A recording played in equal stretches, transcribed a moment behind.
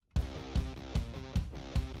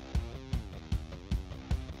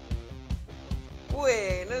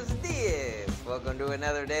Buenos dias! Welcome to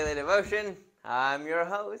another daily devotion. I'm your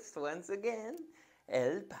host once again,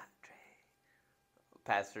 El Padre,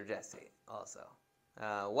 Pastor Jesse. Also,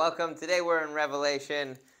 welcome. Today we're in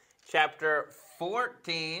Revelation chapter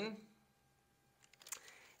 14,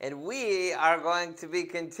 and we are going to be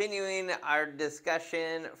continuing our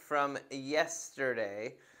discussion from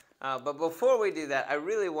yesterday. But before we do that, I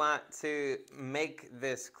really want to make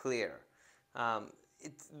this clear.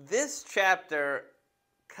 This chapter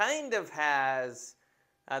kind of has,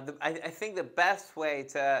 I think the best way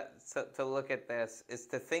to look at this is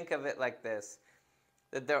to think of it like this,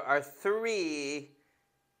 that there are three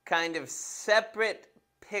kind of separate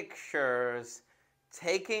pictures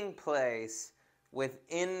taking place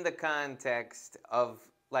within the context of,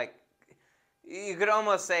 like, you could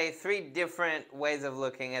almost say three different ways of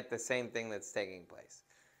looking at the same thing that's taking place.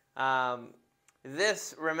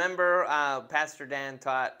 Remember, Pastor Dan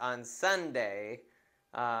taught on Sunday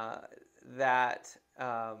that,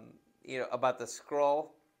 about the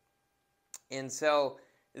scroll. And so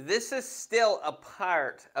this is still a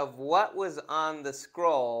part of what was on the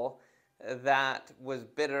scroll that was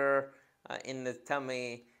bitter in the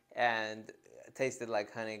tummy and tasted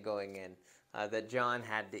like honey going in, that John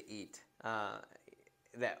had to eat.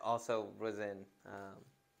 That also was in,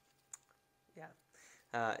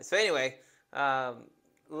 so anyway,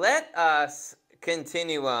 let us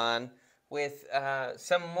continue on with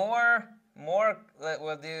some more.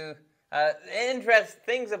 We'll do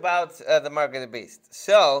things about the mark of the beast.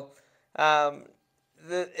 So,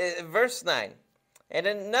 verse 9. And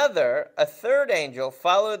a third angel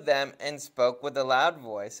followed them and spoke with a loud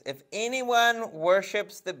voice, "If anyone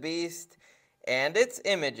worships the beast and its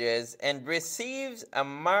images and receives a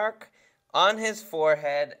mark on his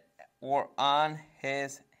forehead or on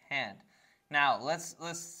his hand." Now, let's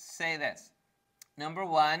say this. Number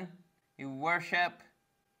one, you worship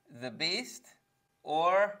the beast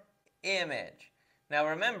or image. Now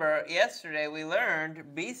remember, yesterday we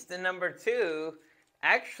learned beast in number 2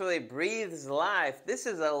 actually breathes life. This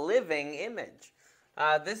is a living image.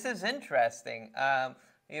 This is interesting.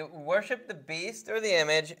 You worship the beast or the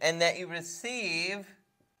image and that you receive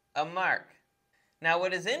a mark. Now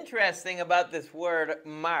what is interesting about this word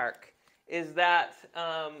mark is that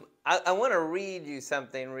I want to read you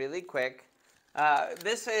something really quick.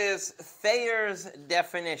 This is Thayer's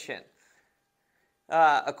definition.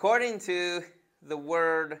 According to the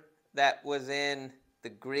word that was in the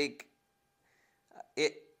Greek,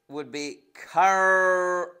 it would be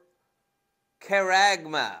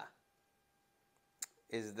charagma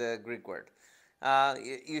is the Greek word.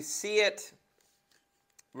 You see it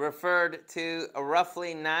referred to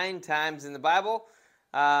roughly 9 times in the Bible,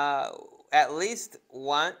 at least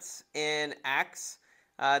once in Acts.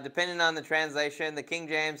 Depending on the translation, the King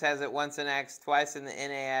James has it once in Acts, twice in the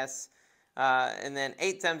NAS, and then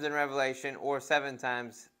 8 times in Revelation, or 7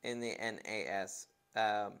 times in the NAS.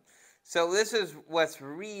 So this is what's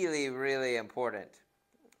really, really important,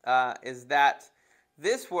 is that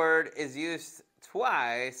this word is used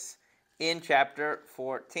twice in chapter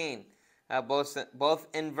 14, both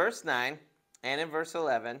in verse 9 and in verse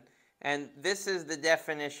 11, and this is the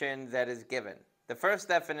definition that is given. The first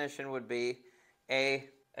definition would be a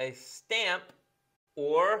stamp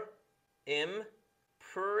or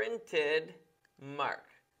imprinted mark.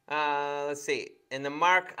 Let's see. And the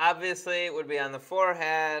mark obviously would be on the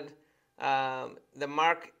forehead. The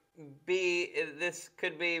mark B, this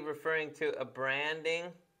could be referring to a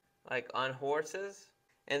branding, like on horses.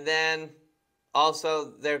 And then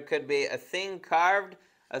also there could be a thing carved,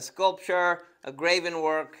 a sculpture, a graven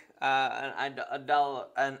work, an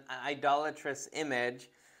idolatrous image.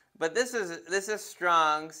 But this is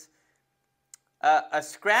Strong's, a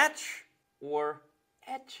scratch or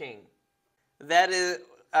etching. That is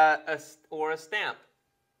or a stamp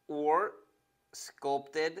or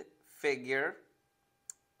sculpted figure,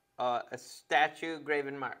 a statue,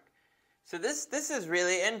 graven mark. So this is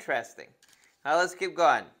really interesting. Now let's keep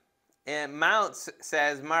going. And Mounts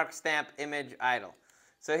says mark, stamp, image, idol.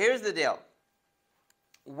 So here's the deal.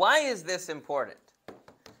 Why is this important?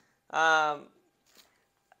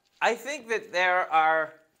 I think that there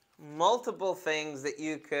are multiple things that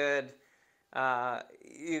you could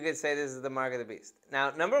say this is the mark of the beast.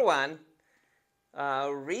 Now, number one,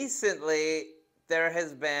 recently there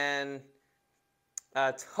has been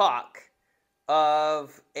talk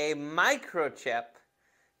of a microchip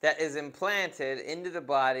that is implanted into the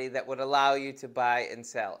body that would allow you to buy and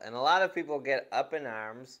sell. And a lot of people get up in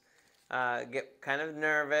arms, get kind of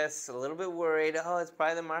nervous, a little bit worried. Oh, it's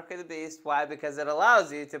probably the mark of the beast. Why? Because it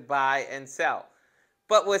allows you to buy and sell.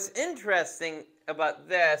 But what's interesting about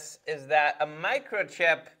this is that a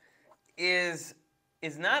microchip is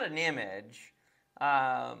not an image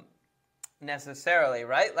necessarily,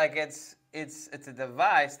 right? Like it's a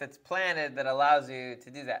device that's planted that allows you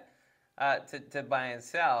to do that, to buy and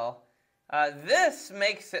sell. This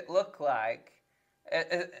makes it look like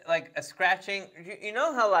a scratching. You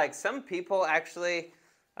know how like some people actually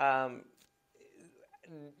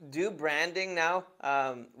do branding now,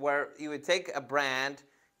 where you would take a brand,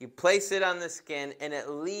 you place it on the skin, and it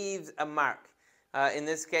leaves a mark. In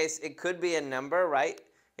this case, it could be a number, right?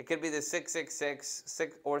 It could be the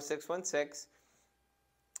 666 or 616.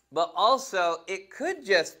 But also, it could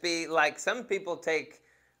just be like some people take,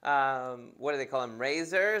 what do they call them,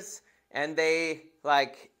 razors, and they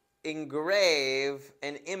like engrave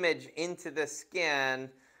an image into the skin,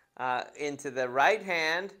 into the right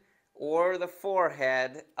hand or the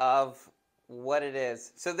forehead of what it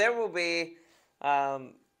is. So there will be,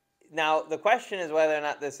 now the question is whether or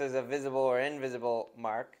not this is a visible or invisible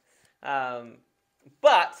mark.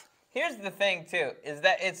 But here's the thing too, is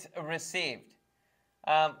that it's received.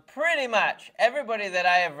 Pretty much everybody that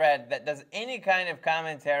I have read that does any kind of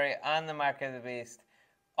commentary on the mark of the beast,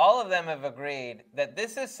 all of them have agreed that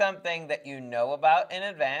this is something that you know about in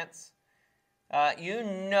advance.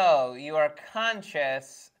 You are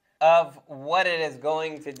conscious of what it is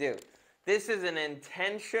going to do. This is an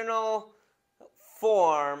intentional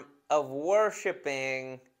form of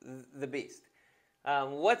worshiping the beast.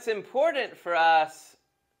 What's important for us,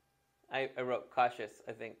 I wrote cautious,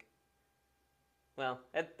 I think. Well,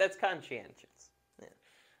 that's conscientious.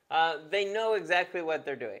 Yeah. They know exactly what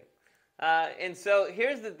they're doing. And so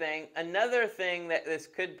here's the thing. Another thing that this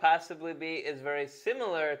could possibly be is very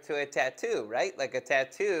similar to a tattoo, right? Like a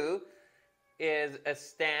tattoo is a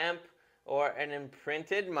stamp or an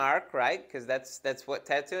imprinted mark, right? Because that's what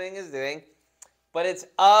tattooing is doing. But it's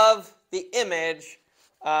of the image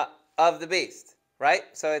of the beast, right?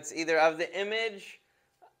 So it's either of the image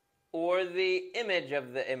or the image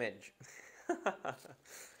of the image.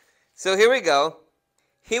 So here we go.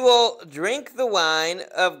 He will drink the wine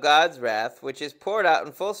of God's wrath, which is poured out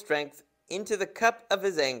in full strength into the cup of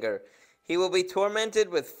his anger. He will be tormented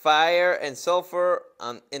with fire and sulfur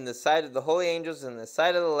in the sight of the holy angels and the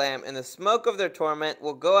sight of the Lamb, and the smoke of their torment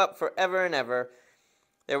will go up forever and ever.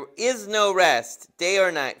 There is no rest, day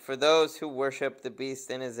or night, for those who worship the beast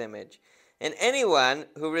in his image. And anyone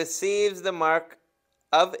who receives the mark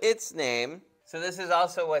of its name. So this is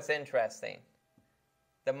also what's interesting.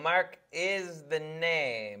 The mark is the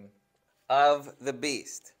name of the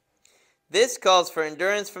beast. This calls for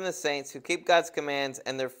endurance from the saints who keep God's commands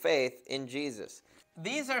and their faith in Jesus.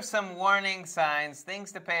 These are some warning signs,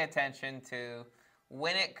 things to pay attention to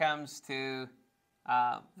when it comes to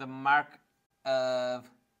the mark of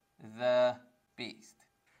the beast.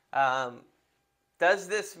 Does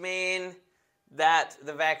this mean that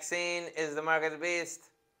the vaccine is the mark of the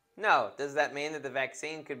beast? No. Does that mean that the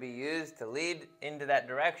vaccine could be used to lead into that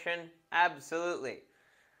direction? Absolutely.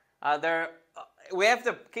 We have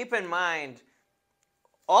to keep in mind,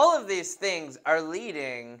 all of these things are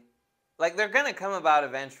leading, like they're going to come about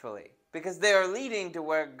eventually, because they are leading to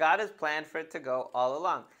where God has planned for it to go all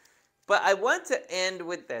along. But I want to end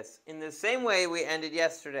with this, in the same way we ended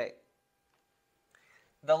yesterday.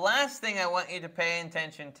 The last thing I want you to pay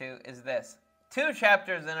attention to is this. 2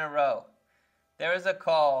 chapters in a row, there is a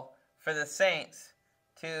call for the saints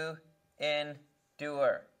to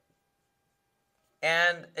endure.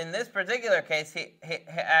 And in this particular case, he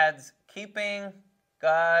adds keeping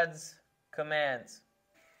God's commands.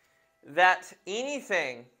 That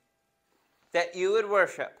anything that you would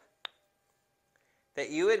worship,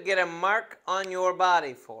 that you would get a mark on your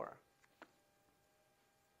body for,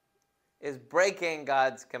 is breaking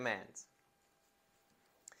God's commands.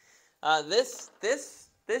 This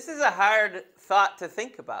is a hard thought to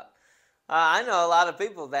think about. I know a lot of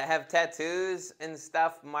people that have tattoos and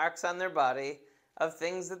stuff, marks on their body of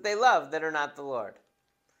things that they love that are not the Lord.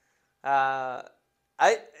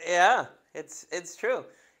 It's true.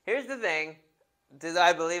 Here's the thing. Do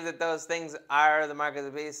I believe that those things are the mark of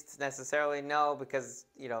the beast? Necessarily no, because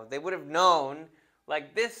they would have known.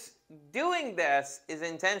 Like this, doing this is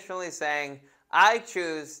intentionally saying, I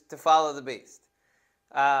choose to follow the beast.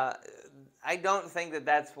 I don't think that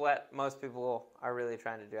that's what most people are really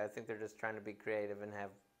trying to do. I think they're just trying to be creative and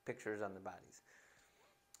have pictures on their bodies.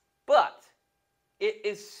 But it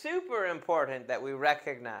is super important that we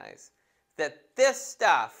recognize that this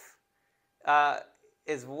stuff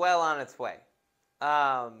is well on its way.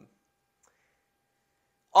 All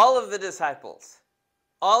of the disciples,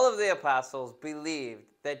 all of the apostles believed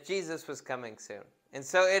that Jesus was coming soon. And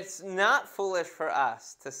so it's not foolish for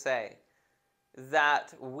us to say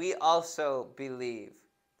that we also believe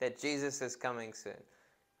that Jesus is coming soon.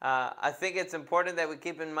 I think it's important that we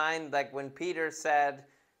keep in mind, like when Peter said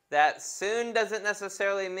that soon doesn't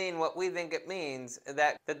necessarily mean what we think it means,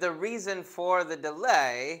 that the reason for the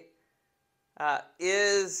delay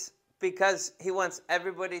is because he wants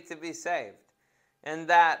everybody to be saved. And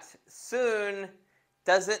that soon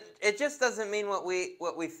just doesn't mean what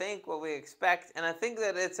we think, what we expect. And I think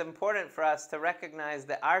that it's important for us to recognize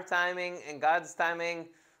that our timing and God's timing,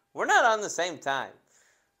 we're not on the same time.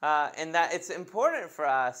 And that it's important for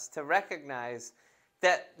us to recognize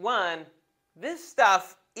that, one, this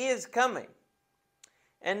stuff is coming.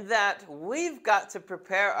 And that we've got to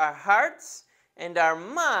prepare our hearts and our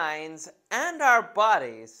minds and our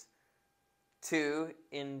bodies to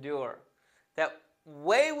endure. That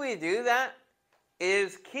way we do that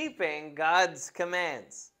is keeping God's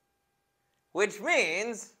commands, which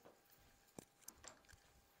means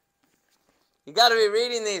you got to be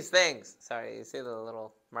reading these things. Sorry, you see the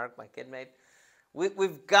little mark my kid made?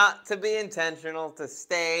 We've got to be intentional to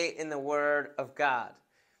stay in the Word of God.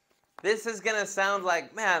 This is going to sound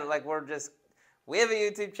like, man, like we have a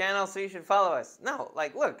YouTube channel, so you should follow us. No,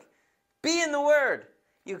 like, look, be in the Word.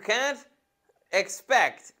 You can't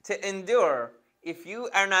expect to endure if you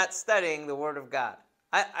are not studying the Word of God.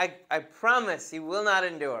 I promise you will not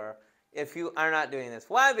endure if you are not doing this.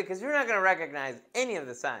 Why? Because you're not going to recognize any of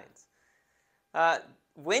the signs.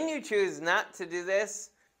 When you choose not to do this,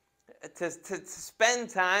 to spend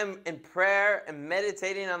time in prayer and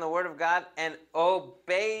meditating on the Word of God and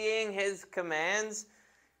obeying His commands,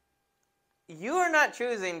 you are not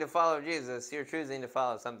choosing to follow Jesus. You're choosing to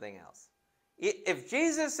follow something else. If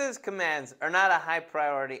Jesus' commands are not a high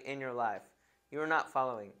priority in your life, you are not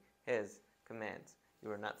following His commands. You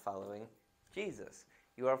are not following Jesus.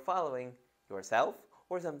 You are following yourself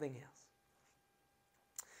or something else.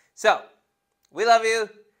 So, we love you.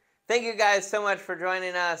 Thank you guys so much for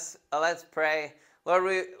joining us. Let's pray. Lord,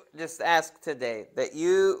 we just ask today that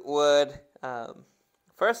you would,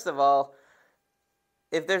 first of all,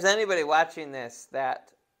 if there's anybody watching this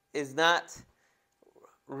that is not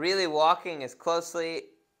really walking as closely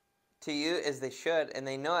to you as they should, and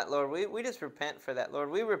they know it, Lord, we just repent for that. Lord,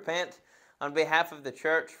 we repent on behalf of the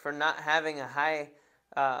church for not having a high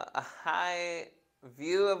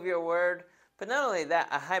view of your word, but not only that,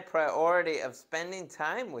 a high priority of spending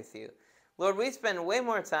time with you. Lord, we spend way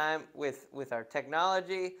more time with our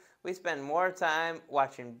technology. We spend more time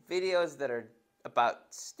watching videos that are about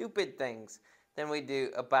stupid things than we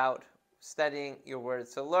do about studying your word.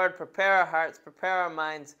 So, Lord, prepare our hearts, prepare our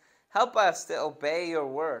minds. Help us to obey your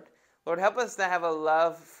word. Lord, help us to have a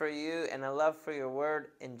love for you and a love for your word.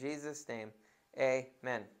 In Jesus' name,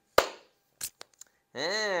 amen.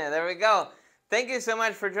 There we go. Thank you so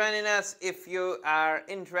much for joining us. If you are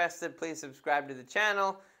interested, please subscribe to the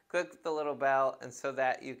channel. Click the little bell and so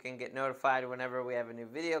that you can get notified whenever we have a new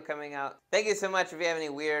video coming out. Thank you so much. If you have any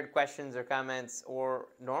weird questions or comments, or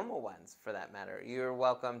normal ones for that matter, you're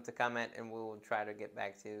welcome to comment and we will try to get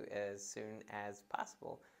back to you as soon as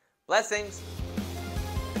possible. Blessings.